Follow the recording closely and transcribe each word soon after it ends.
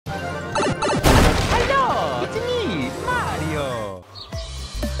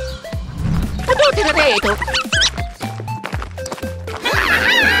tirato!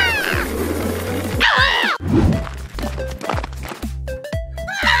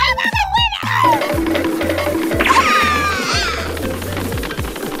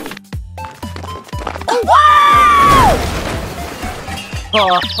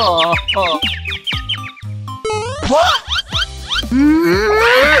 Oh, oh, oh. What?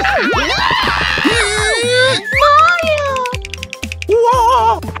 Mario!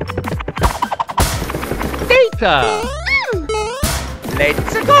 Whoa! Data!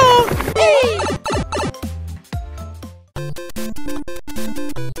 Let's go!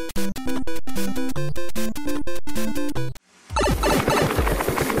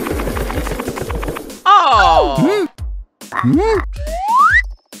 Oh!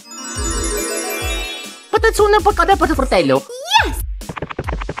 Patazzone un po' cade per il fratello. Yes!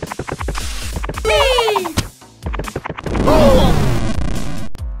 Oh!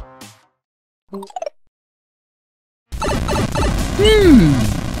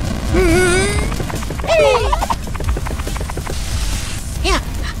 Yeah.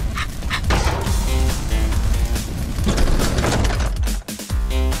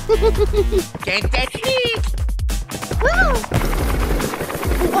 Can't catch me! Woo!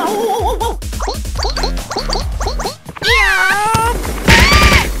 Whoa! Yeah!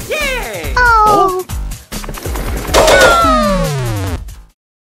 Yeah! Oh!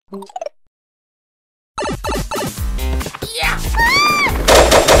 Yeah!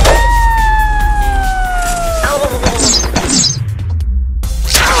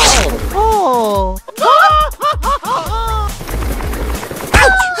 Oh!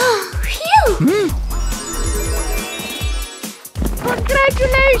 Phew!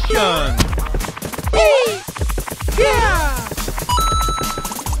 Congratulations! Yeah!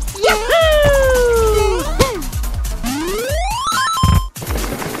 Yahoo!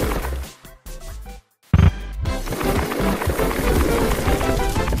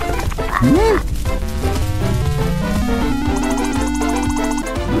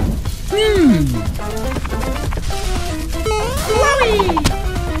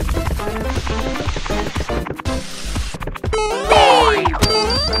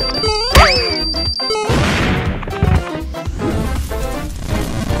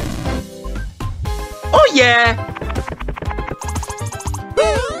 Oh yeah!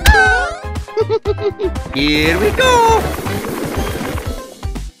 Here we go!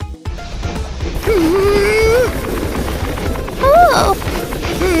 Oh!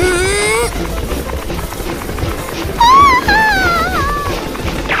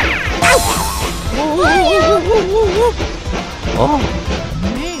 Oh!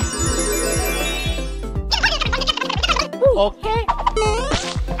 Okay.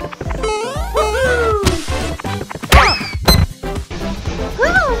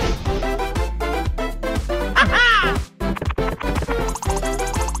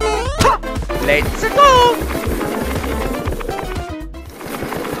 Let's go!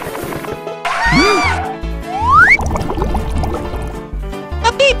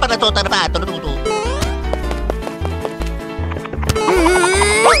 Tapi pada to terbato dulu.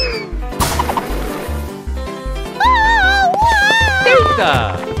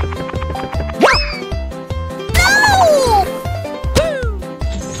 Data.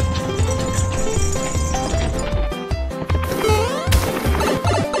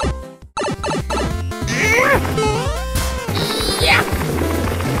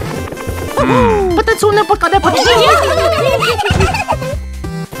 Patazzone per cada patazzone.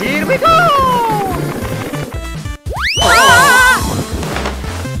 Here we go!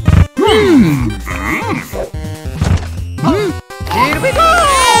 Here we go!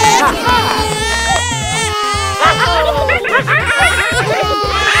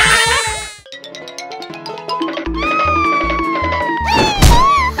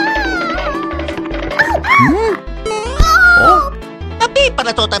 Oh, tapi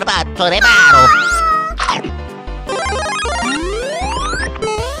pada to terbato rebaro.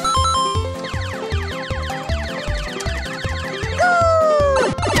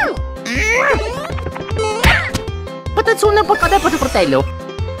 Patazzone per cada per il fratello.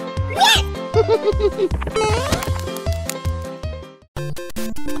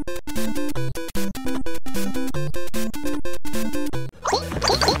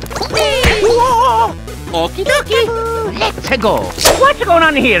 Okie dokie, let's go. What's going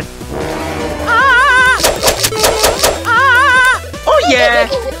on here? Ah! Ah! Oh yeah!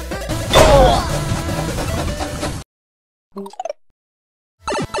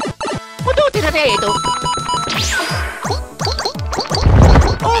 Potuti da vedo.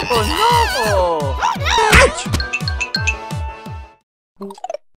 Oh no! Ouch!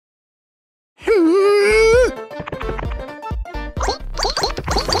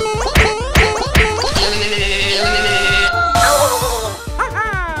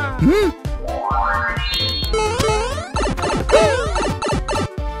 Bata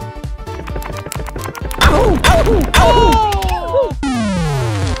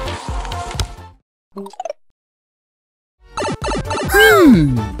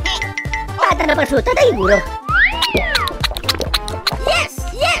na pasuta tayo guro. Yes!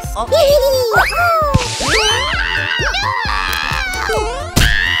 Yes! Okay.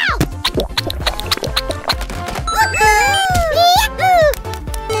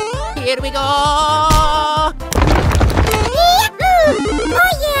 Here we go! Oh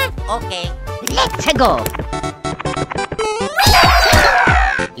yeah! Okay. Let's go!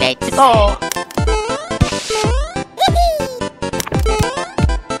 Let's go!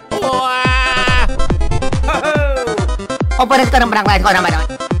 Operas ka ng barangay ko naman.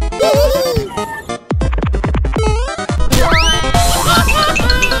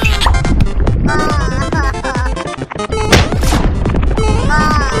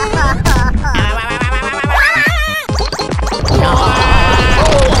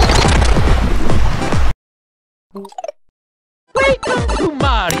 Welcome to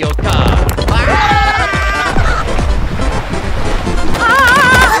Mario Kart!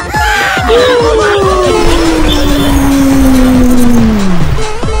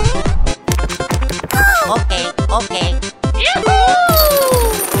 Okay, okay.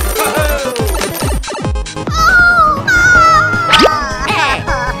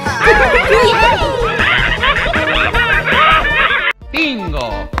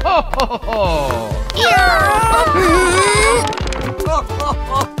 Bingo! Ho ho ho!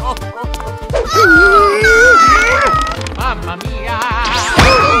 Mamma mia!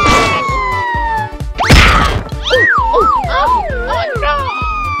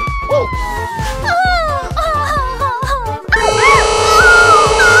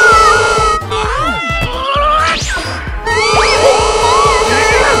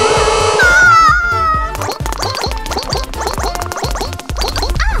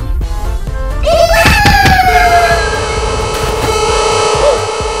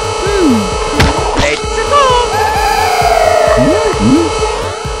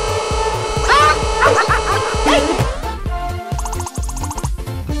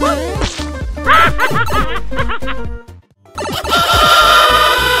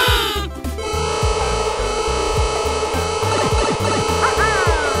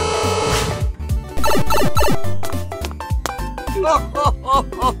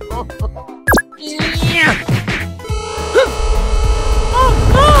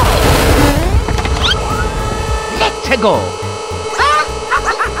 Let's go!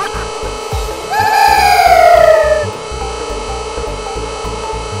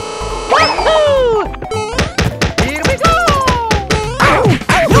 Here we go!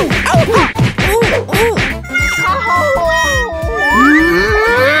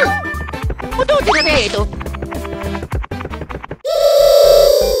 Pututin na ito.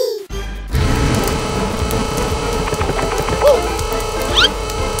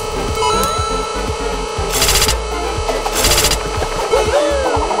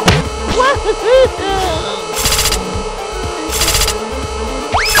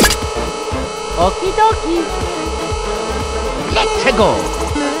 Okie dokie! Let's go!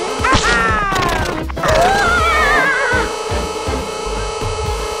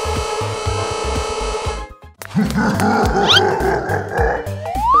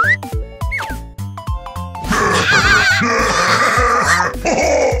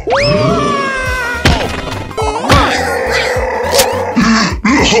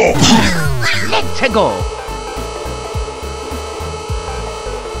 Let's go!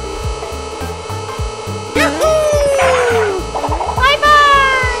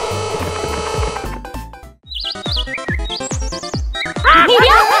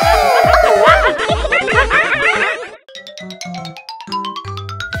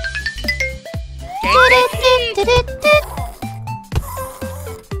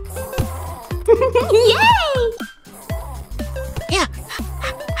 Yay! Yeah.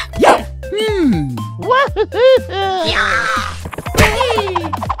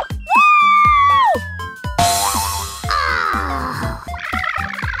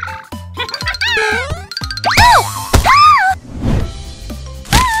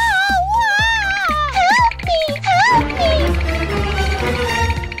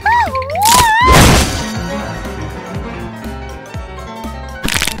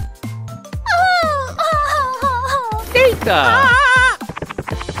 Data!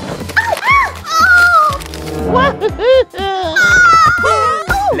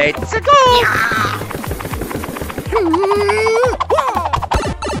 Let's go!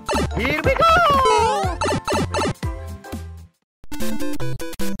 Here we go!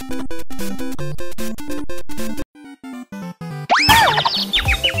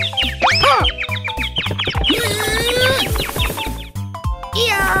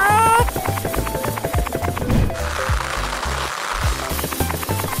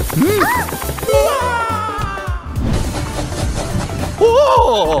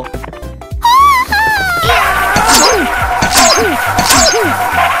 Oh!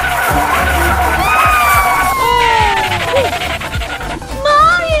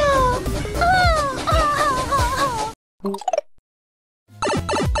 Mario!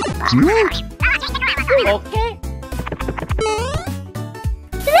 Okay.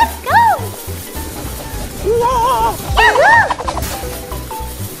 Let's go!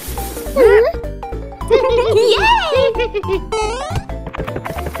 Yay!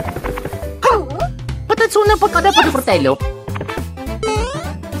 Ba't sunan pagkada pa portello?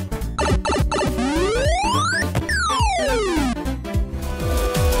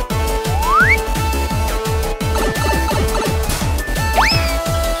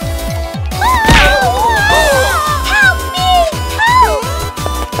 Help me! Help!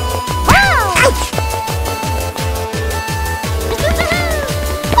 Wow!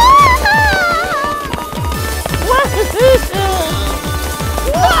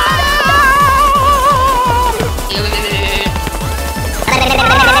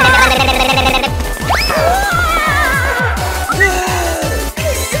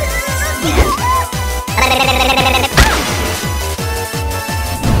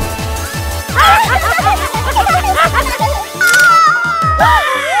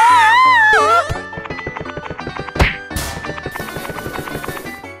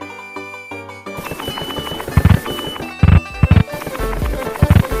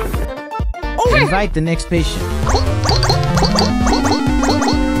 Invite the next patient.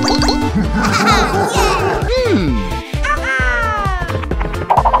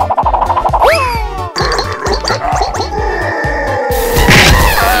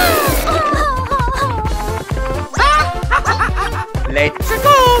 Let's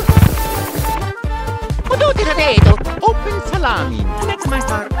go! Kuduti na dito. Open salami. Connect my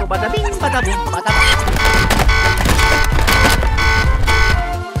heart to badabing, badabing, badabang.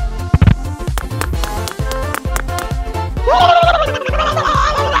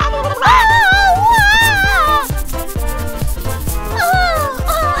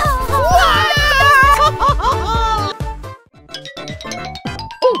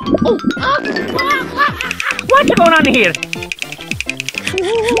 What's going on here?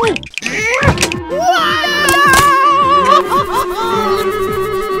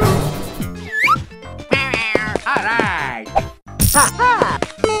 All right.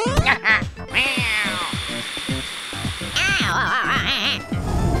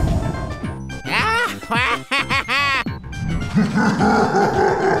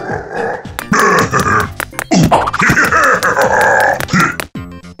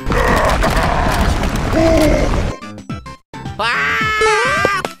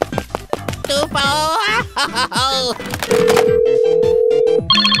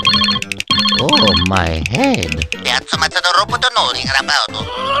 Oh, my head. Piazza Mazzadoro Potonori, Rapauto.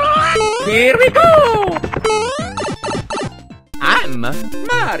 Here we go! I'm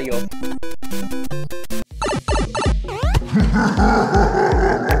Mario.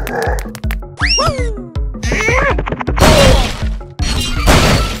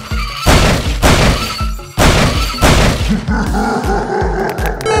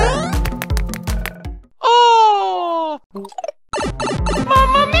 Oh!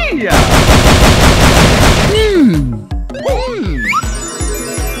 Mamma mia!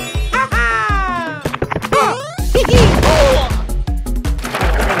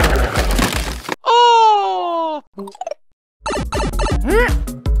 Oh!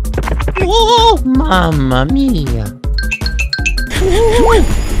 Oh, mamma mia.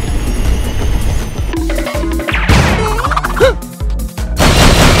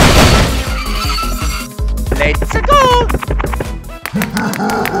 Let's go!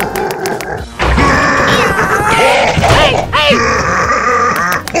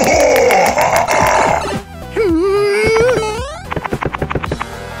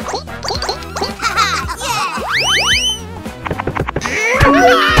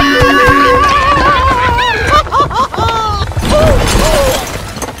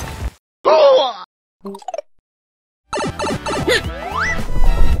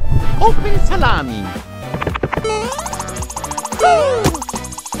 Open salami.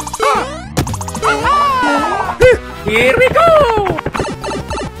 Here we go!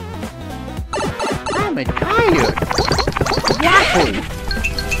 I'm tired. Yahoo!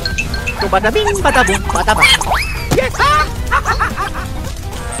 So badabing, badabong, badabang. Yes!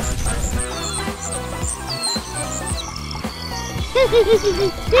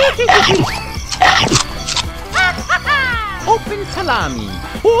 Open salami.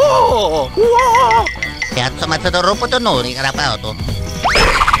 Oh! Whoa! Piazza Mazzadoro Potonori, Rapauto.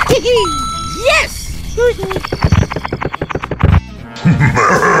 Yes!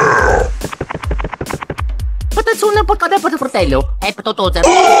 Patatsunan po kada pataportello. Patutusan.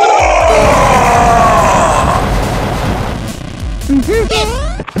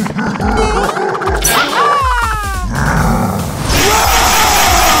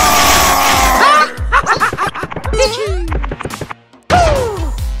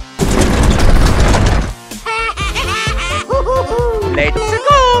 Let's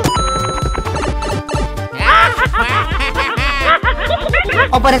go!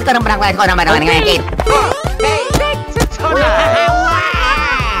 Operas ko ng barangay ko naman ang ngayakit. Hey, let's go na!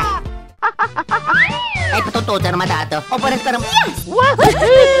 Patutusan naman dato. Operas ko ng...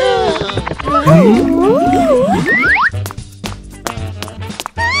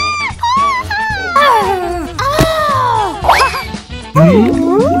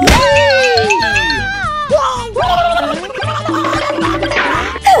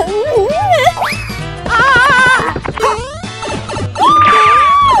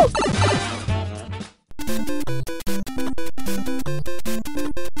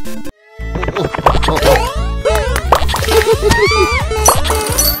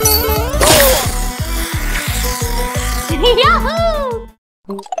 Yahoo!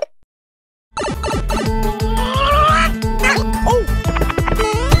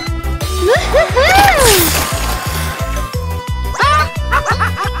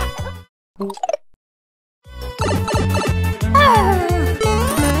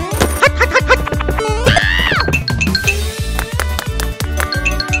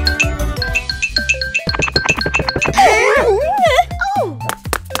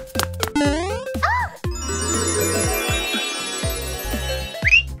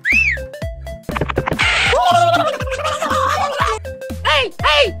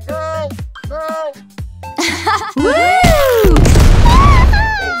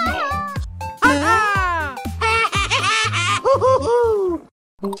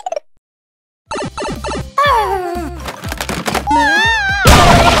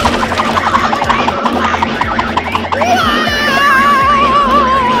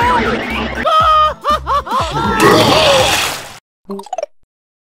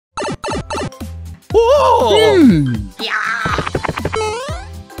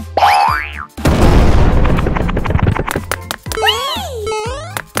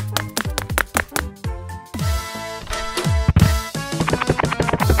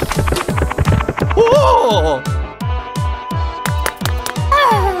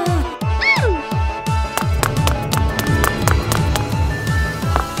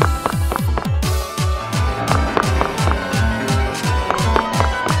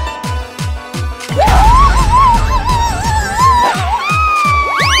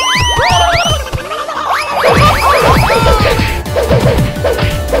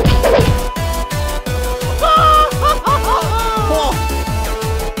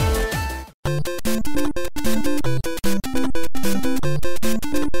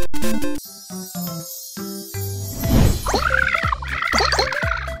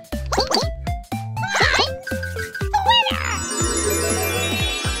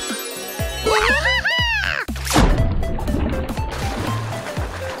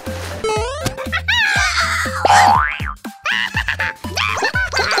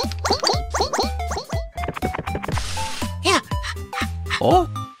 Oh?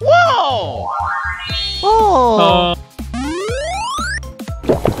 Whoa! Oh!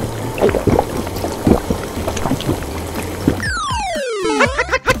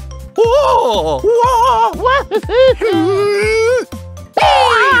 Whoa! Whoa!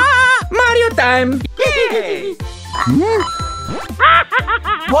 Mario time! Yay!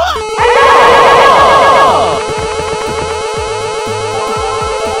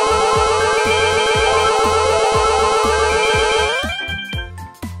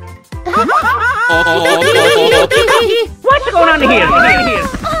 What's going on here?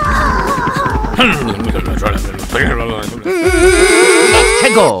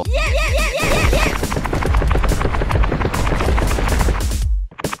 Let's go!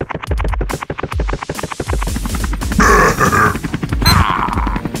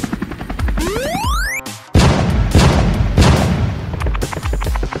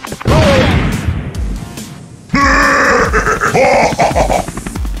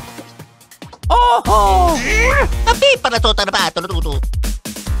 Oh! Tapi para tota na ba? Tulo-tulo.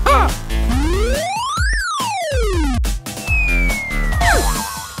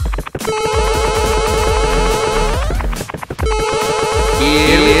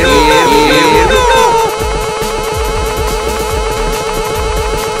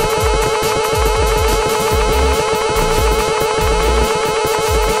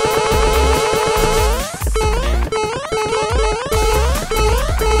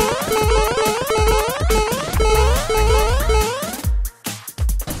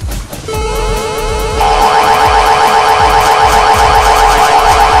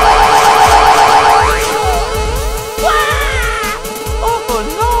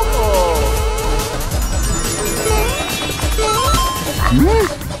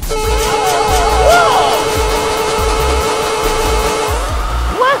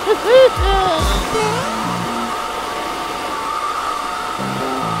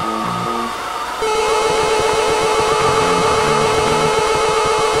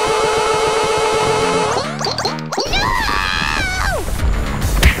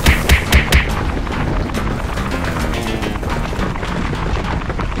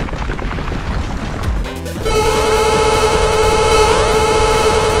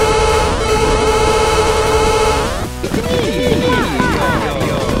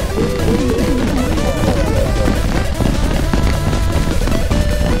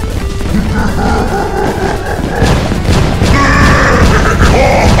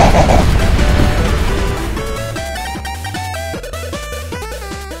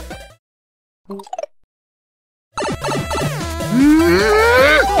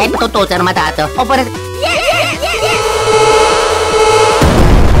 È tutto armatato. Oppure...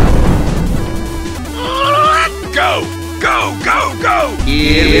 Go! Go! Go! Go!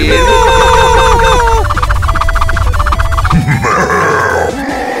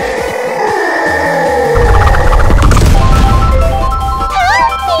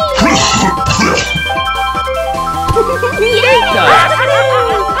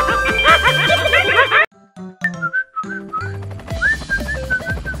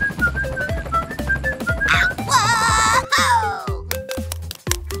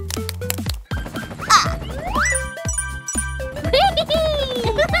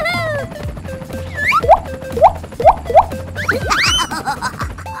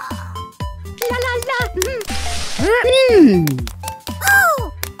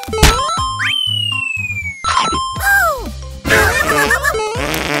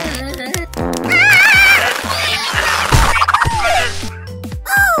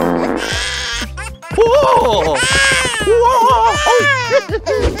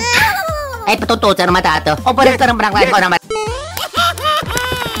 È tutto armatato. Oppure stare un branco ancora ma...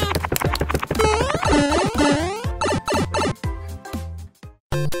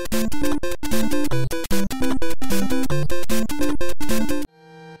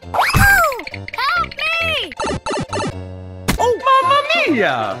 Help me! Oh, mamma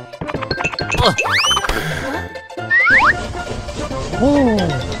mia!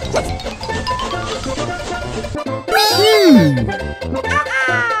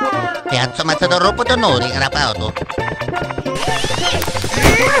 Piazza mazzato roppo d'onori, rapato.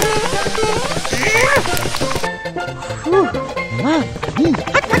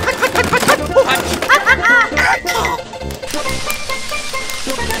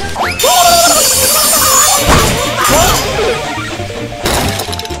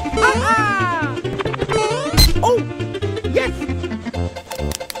 Oh, yes!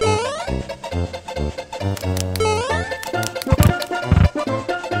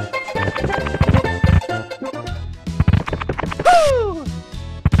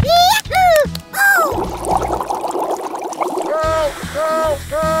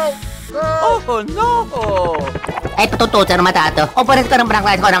 Oh no! È tutto armatato. Oppure stare un branco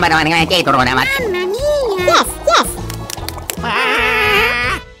ancora ma dietro una ma... Mamma mia! Yes, yes!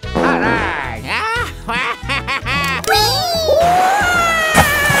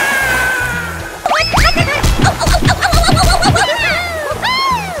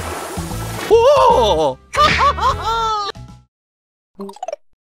 Oh!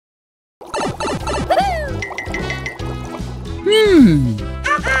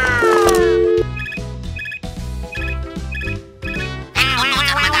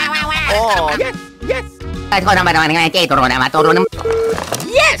 Oh, yes, yes! Ancora ma dietro una ma torno...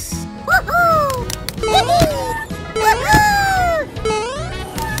 Yes! Woohoo!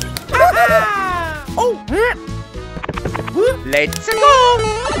 Oh! Let's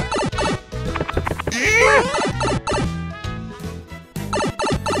go!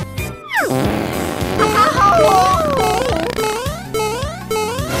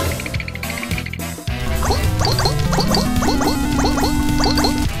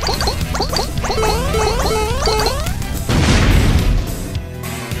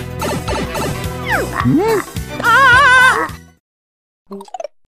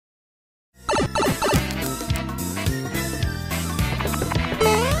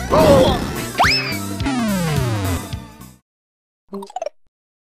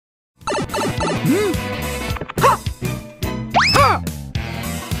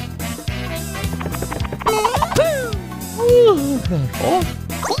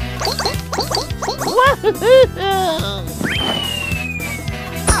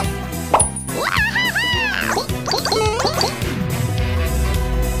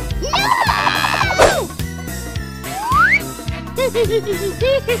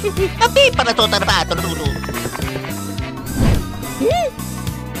 Tapi para to tarbato tu.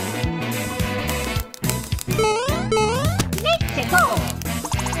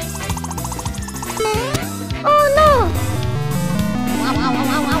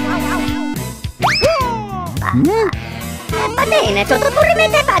 Bene, corri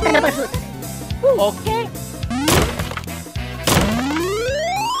mentre battono per su. Ok.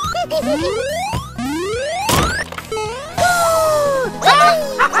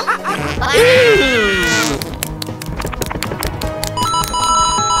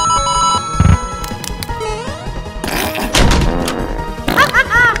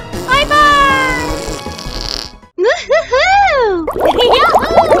 Bye bye! Woohoo!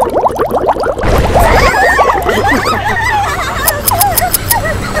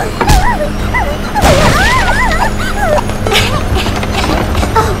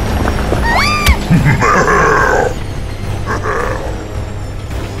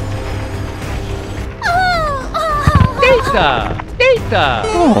 Data! Data!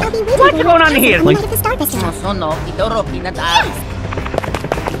 What's going on here? Non sono i loro pinatali.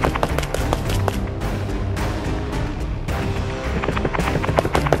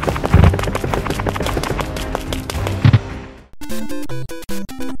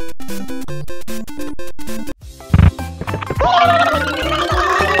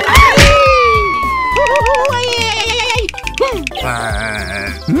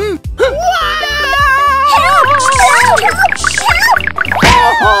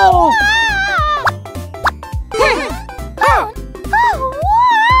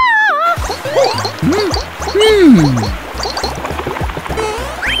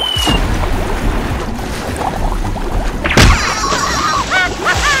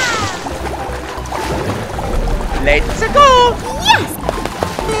 Let's go!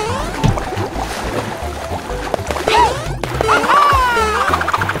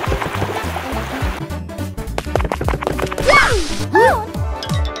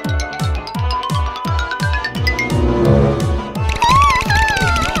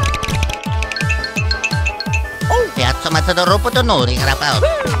 Piazza Matador Ropo d'Onore, Grapao.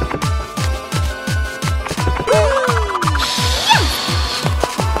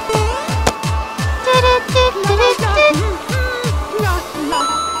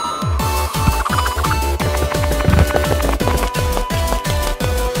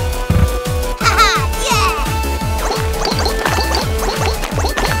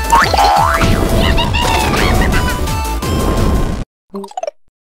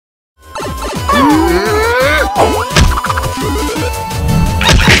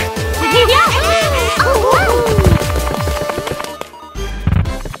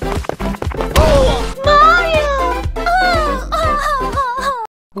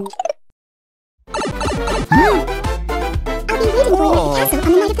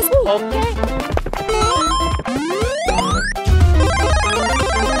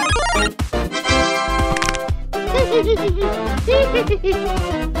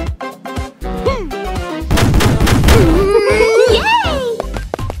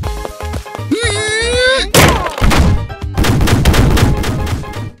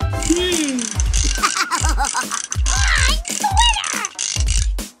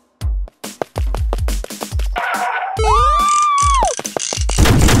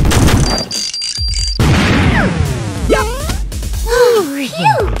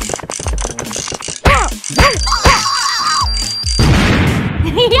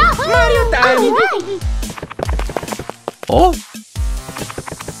 Mario time! Oh!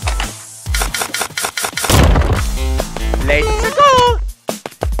 Let's go!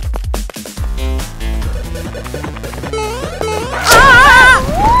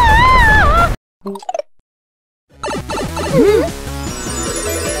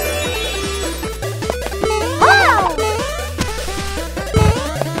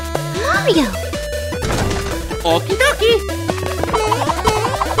 Mario! Okie dokie!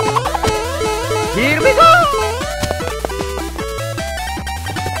 Here we go!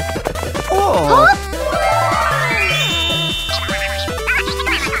 Oh!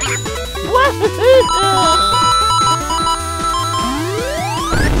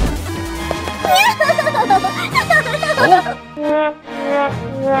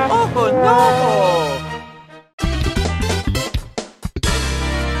 Oh no!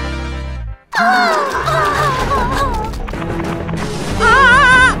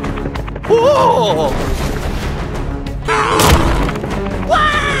 Oh!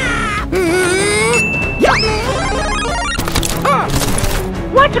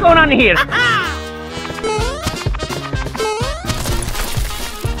 What's going on here?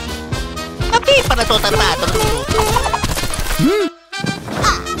 Papi para totarbato.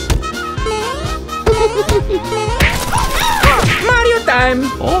 Mario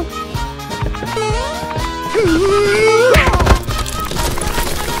time! Oh!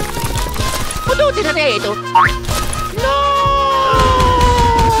 Potuti na dito. No!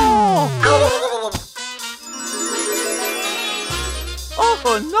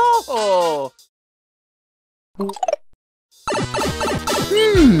 Oh no!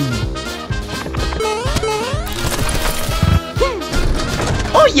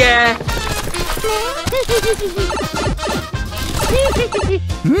 Oh yeah!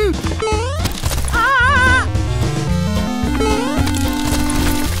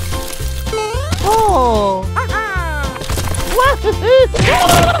 Oh!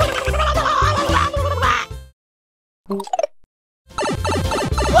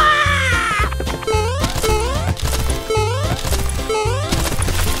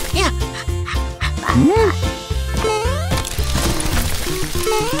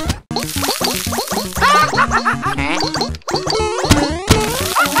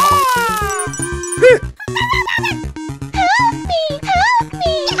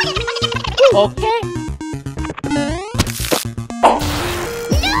 Okay.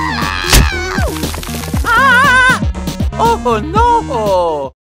 Oh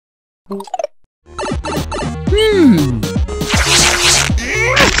no!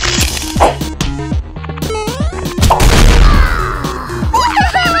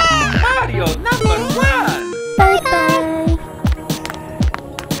 Mario #1! Bye-bye.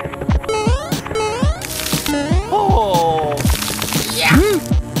 Oh!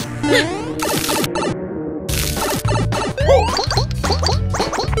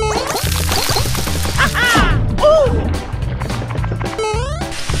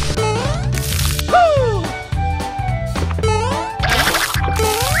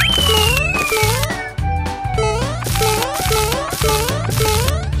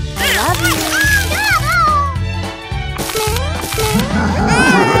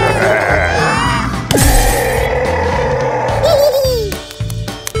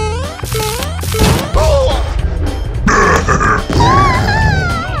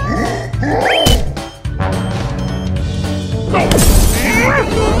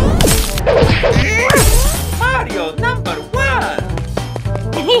 Mario #1!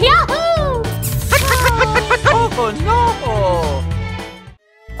 Yahoo! Oh no!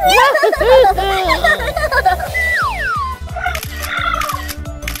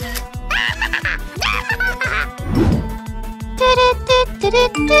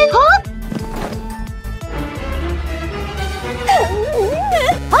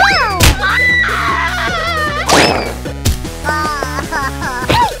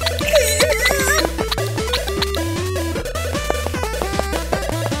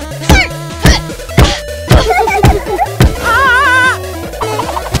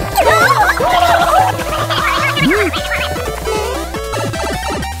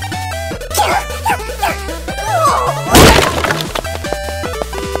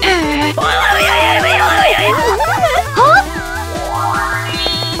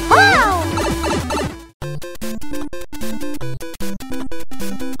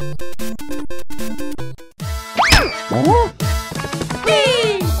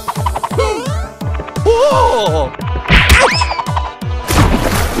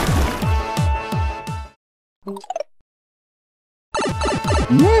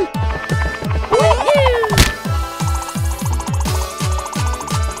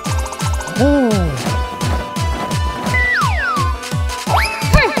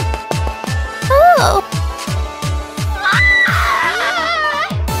 Hop!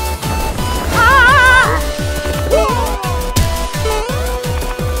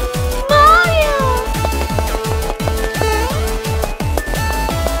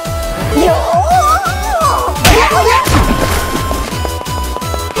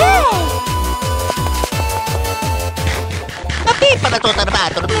 Oh! Papi, para tota na ba?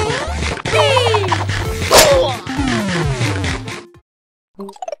 Turututu.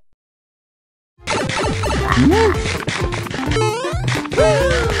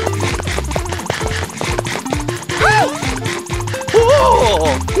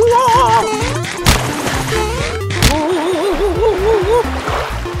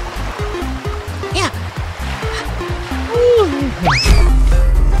 Yeah.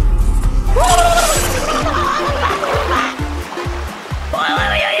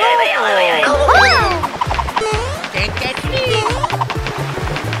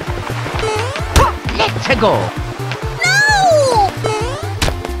 Let's go!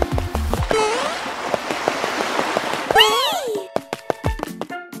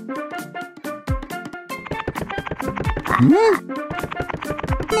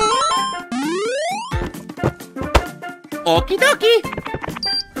 Okie dokie!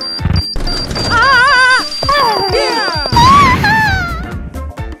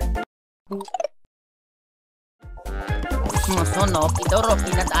 Sono pidoro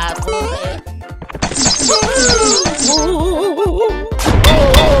pinataro eh.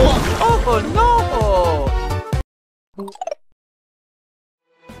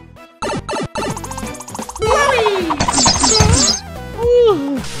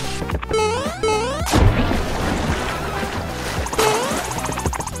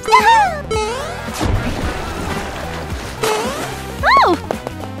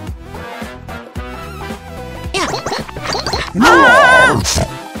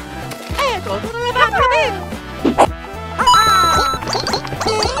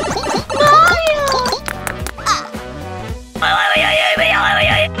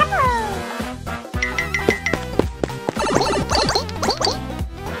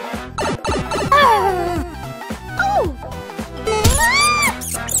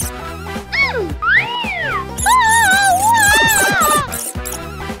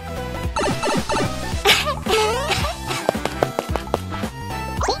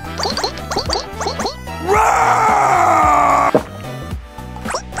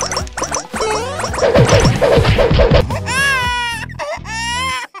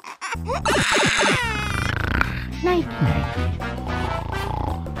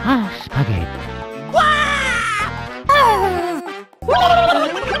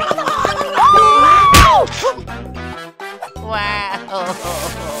 Wow!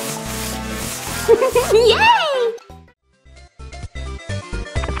 Yay!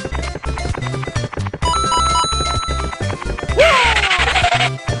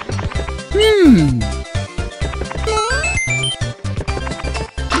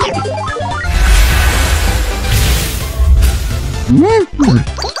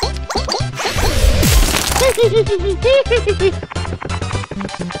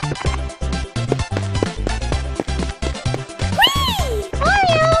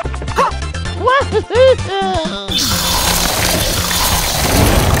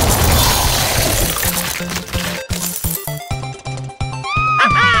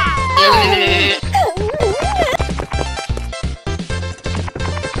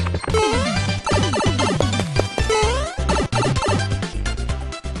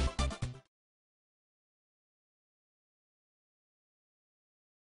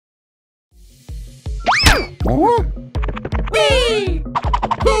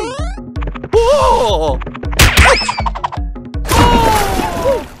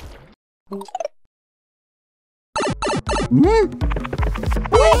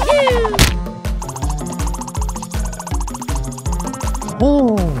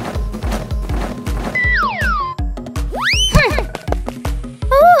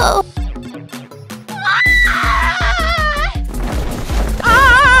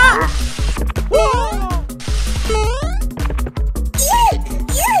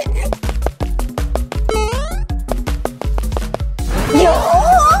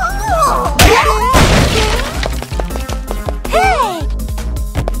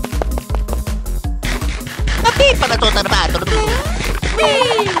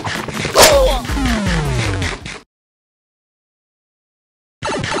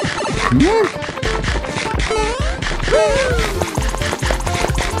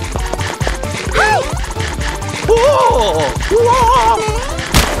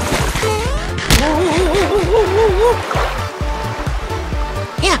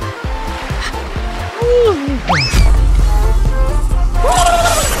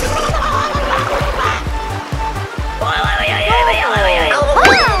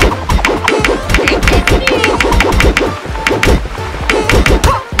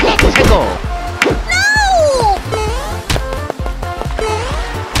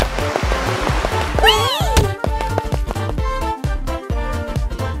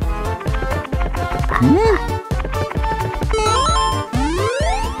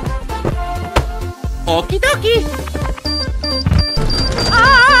 Okie dokie.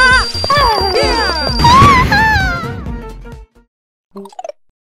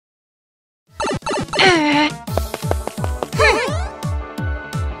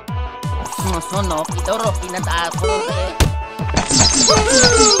 Sono pitoro pinataso.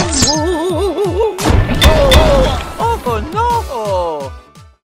 Oh no!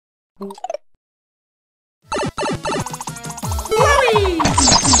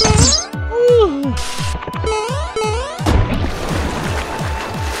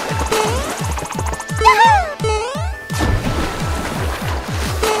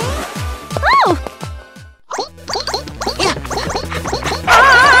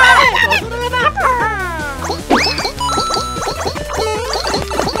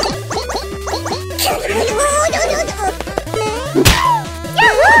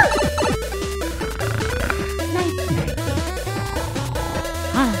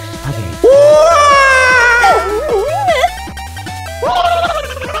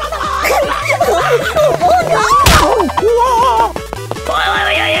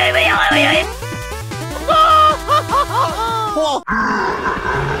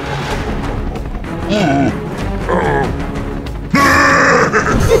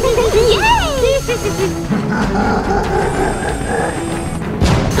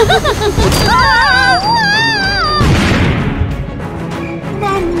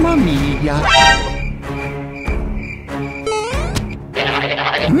 Mamma mia!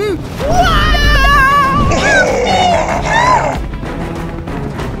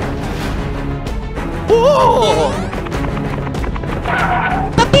 Oh!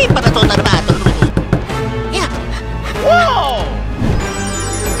 Tapi para tornare batto. Yeah. Wow!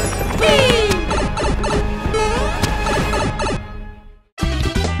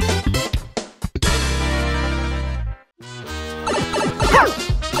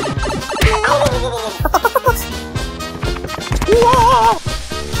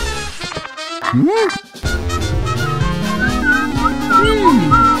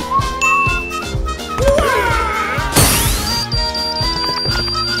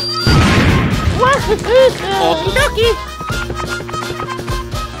 Okie dokie.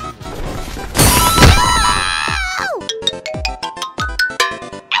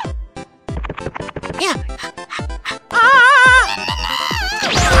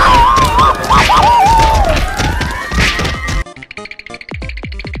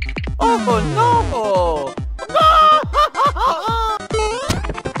 Oh no!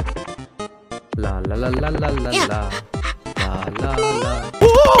 La la la la la la la. La la la.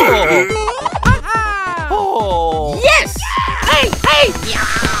 Oh! Yes! Hey! Hey!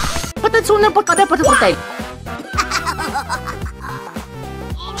 Patatsunan po kada patutay.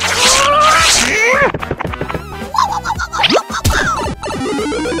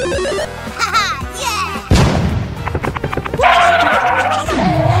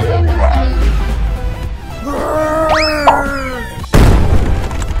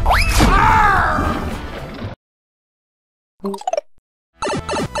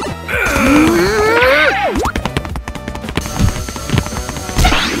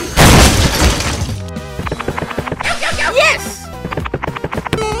 Yes!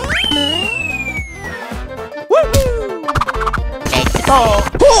 Let's go!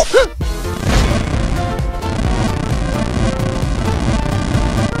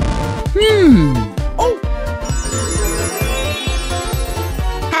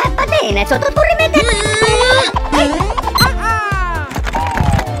 Va bene, sottoporrimete.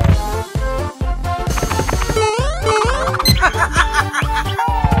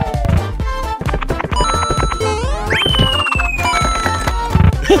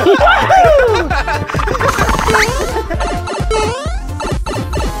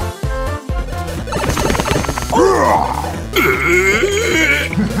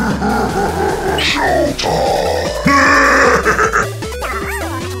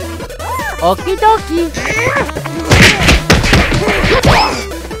 Okie dokie.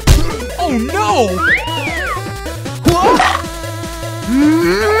 Oh no!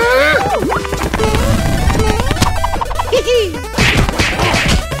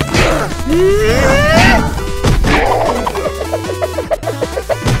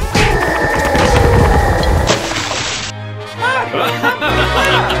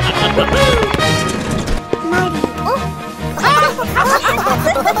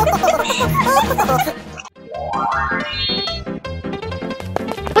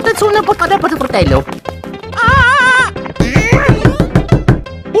 Patatsunan po kada patutay.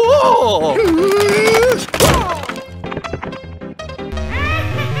 Oh!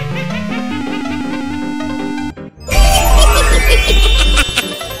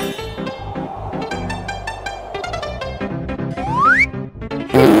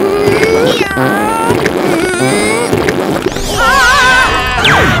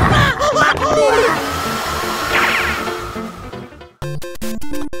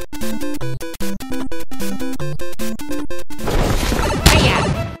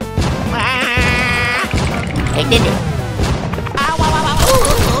 I did it. Ow, ow, ow, ow.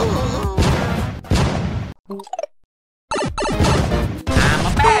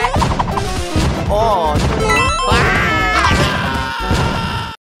 I'm back. Oh,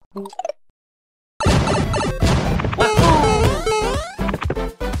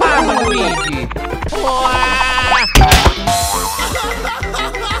 Mamma Luigi.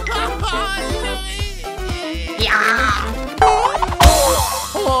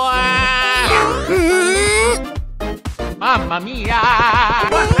 Mamma mia.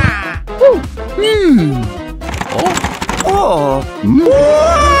 Oh!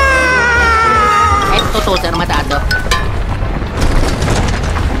 Ecco tu, sei armatato.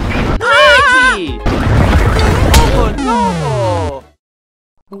 Luigi. Oh no.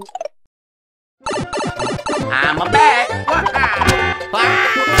 I'm back.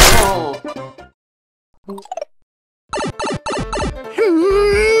 Wow.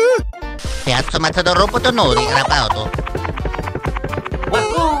 Piazza Matador Potonori, Rapauto.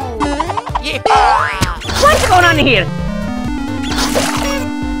 Yeah. What's going on here?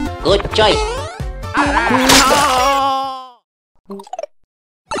 Good choice.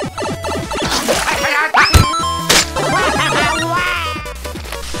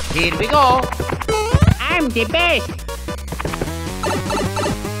 Here we go. I'm the best.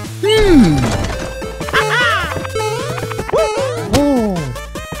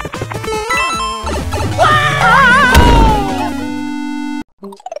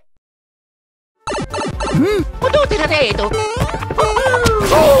 Potuti da reto.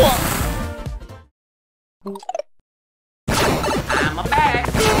 I'm back.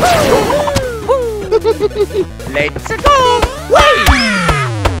 Let's go. Wait.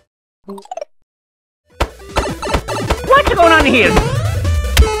 What's going on here?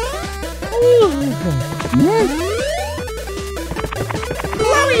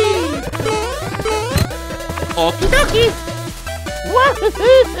 Okie dokie.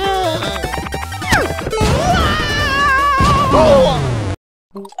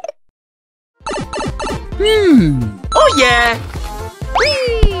 Oh yeah.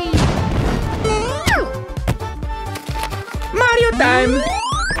 time.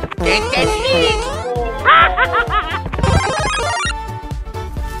 Get sweet.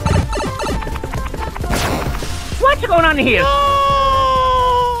 What's going on here?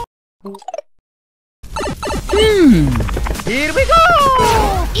 Here we go.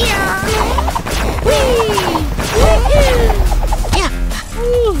 Yeah.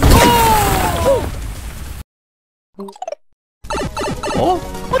 Oh,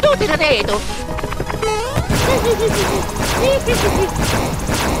 tutti da dentro.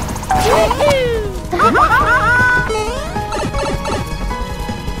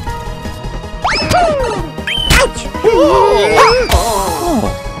 Ouch!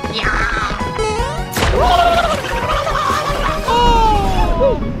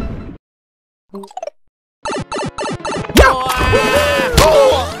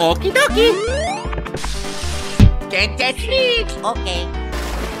 Okie dokie. Get sweet. Okay.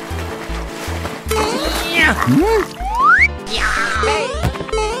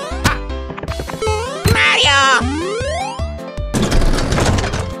 Mario!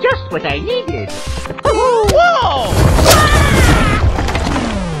 Just what I needed. Whoa!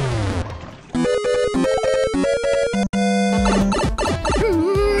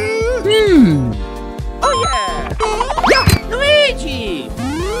 Oh yeah. Luigi.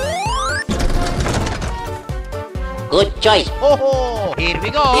 Good choice. Oh, here we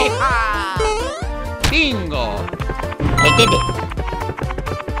go. Bingo! I did it.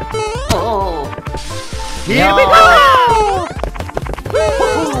 Oh. Here we go.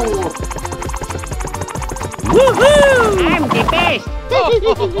 Woohoo! I'm the best.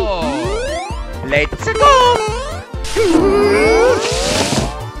 Let's go!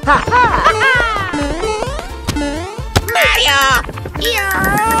 Mario! Yeah!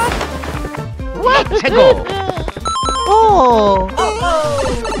 Let's go. Oh!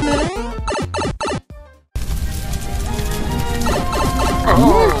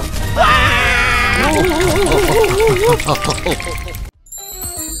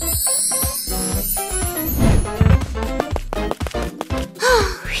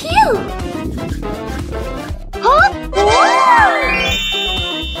 Phew! Huh?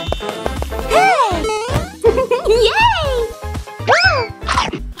 Hey! Yay! Woo!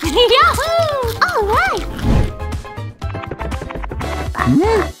 Yahoo! All right.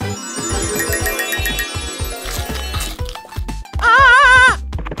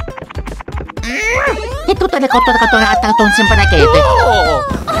 E tutte le cotto da un simpatichetto.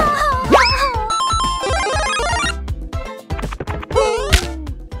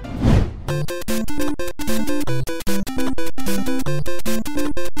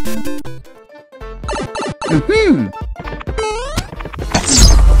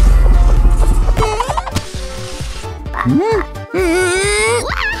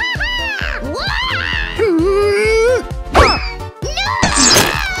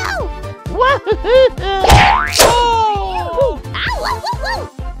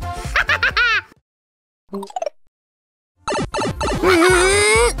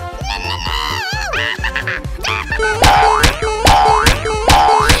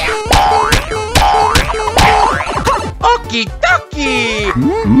 Okie dokie!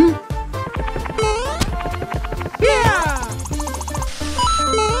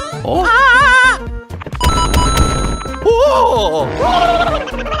 Oh. Oh!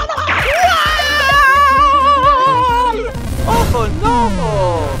 Oh no!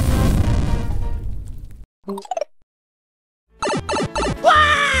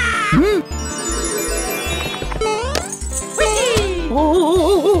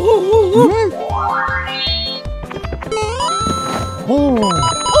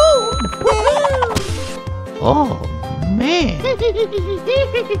 Oh, man.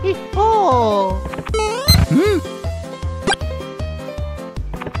 Oh.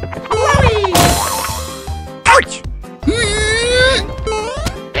 Ouch!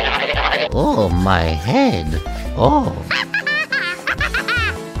 Oh, my head. Oh.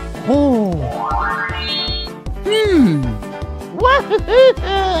 Oh.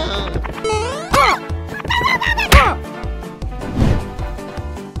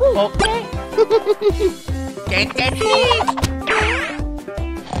 Okay. Get sweet.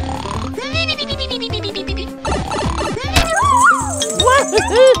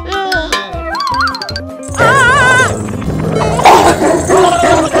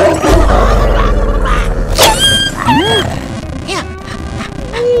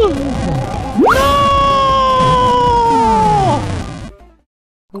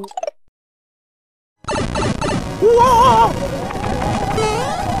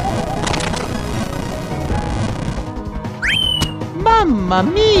 Mamma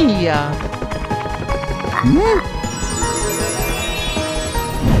mia!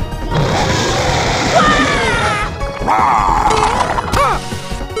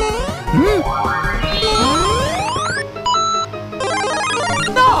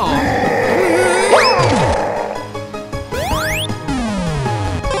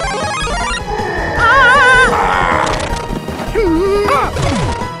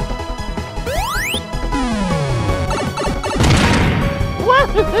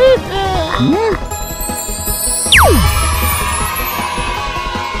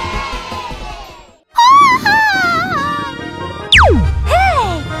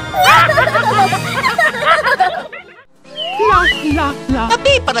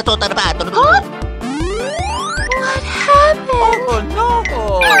 Tapi para to ba? What happened? Oh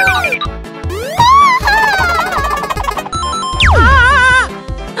no!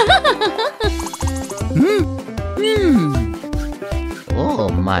 Oh,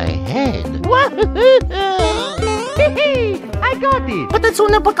 my head. I got it. Ba't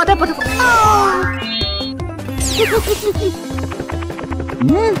sunan po ka na?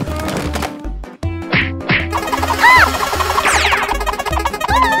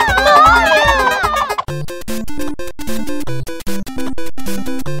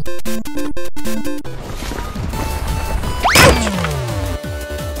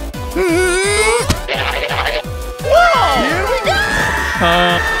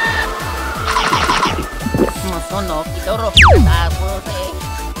 Sono, kita roh kita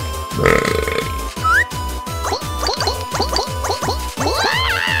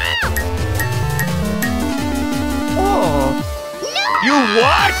Oh! You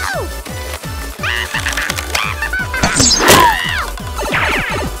what?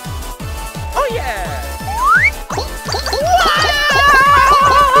 Oh yeah!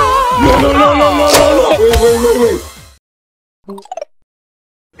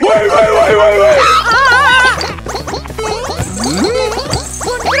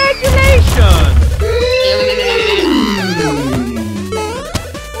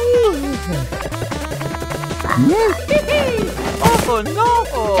 Oh no!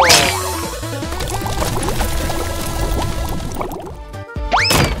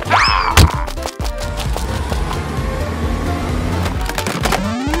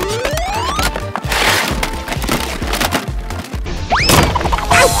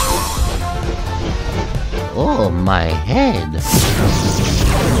 Oh, my head.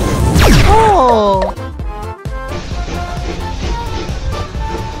 Oh!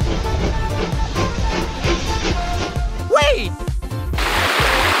 Wait!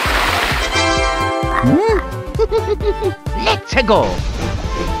 Let's go.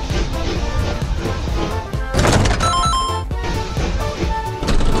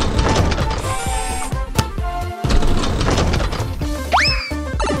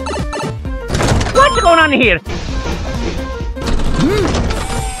 What's going on here?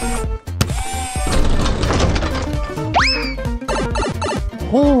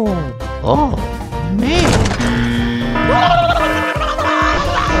 Oh, man.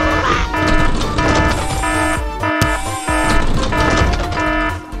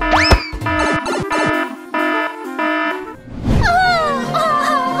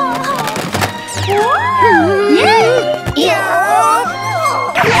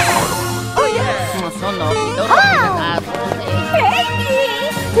 Sono, kita roh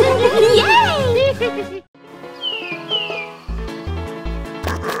Yay!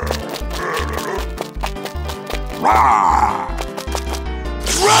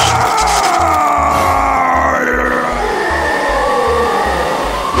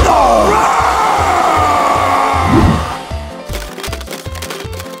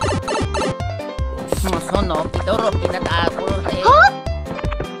 Sono, kita roh pinataas ko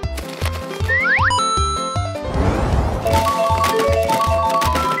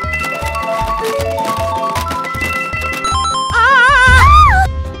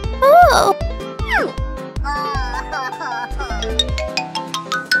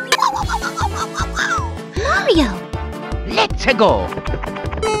Mario! Let's go.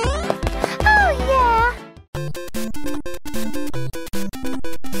 Oh, yeah!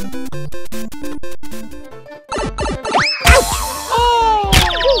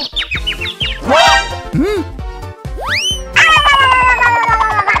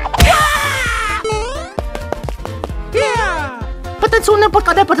 Ba't sunan po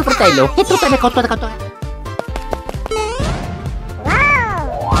ka na? Fratello? Ito talaga.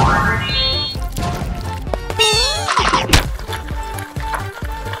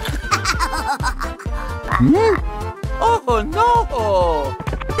 Oh no!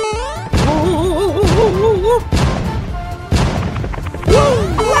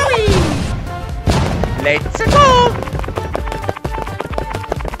 Let's go!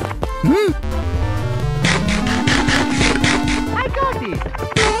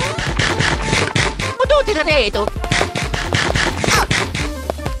 rito.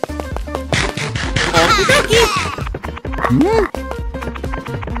 Okidoki.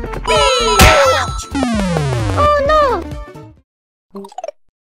 Oh no.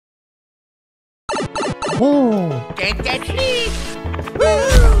 Oh. Get me.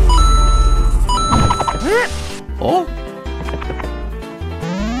 Oh.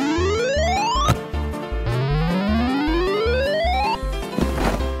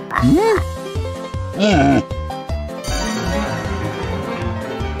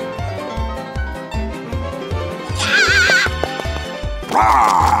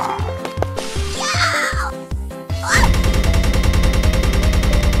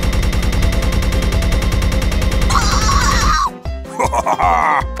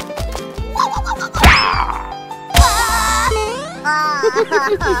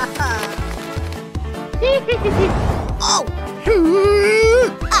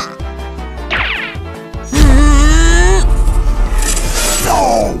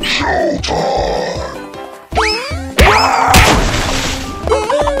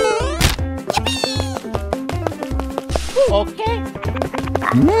 Okay.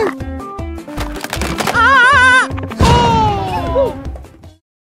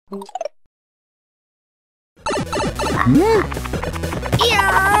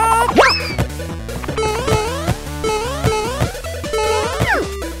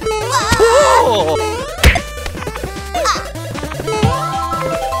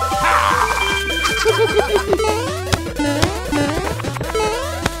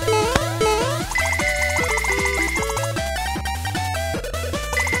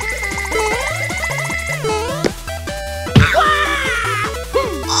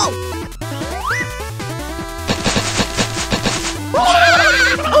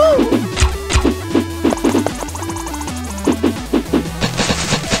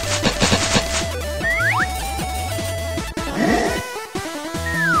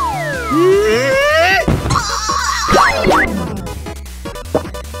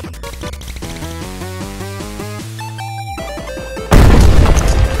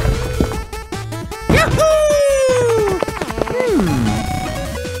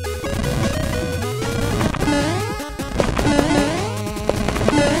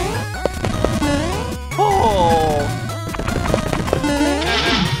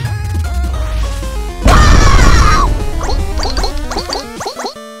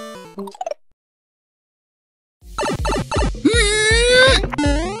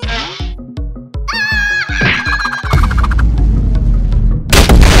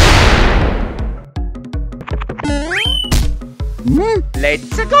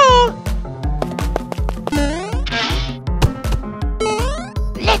 Let's go!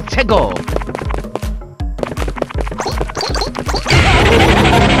 Let's go.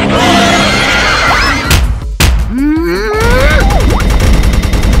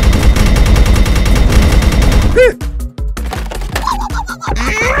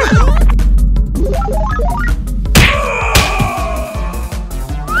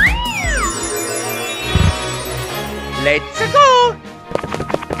 Let's go!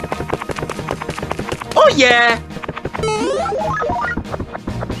 Oh yeah!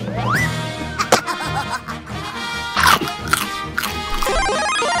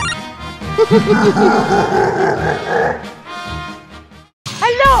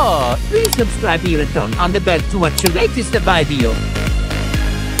 Hello! Please subscribe here and turn on the bell to watch the latest video.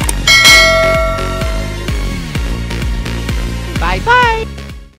 Bye bye!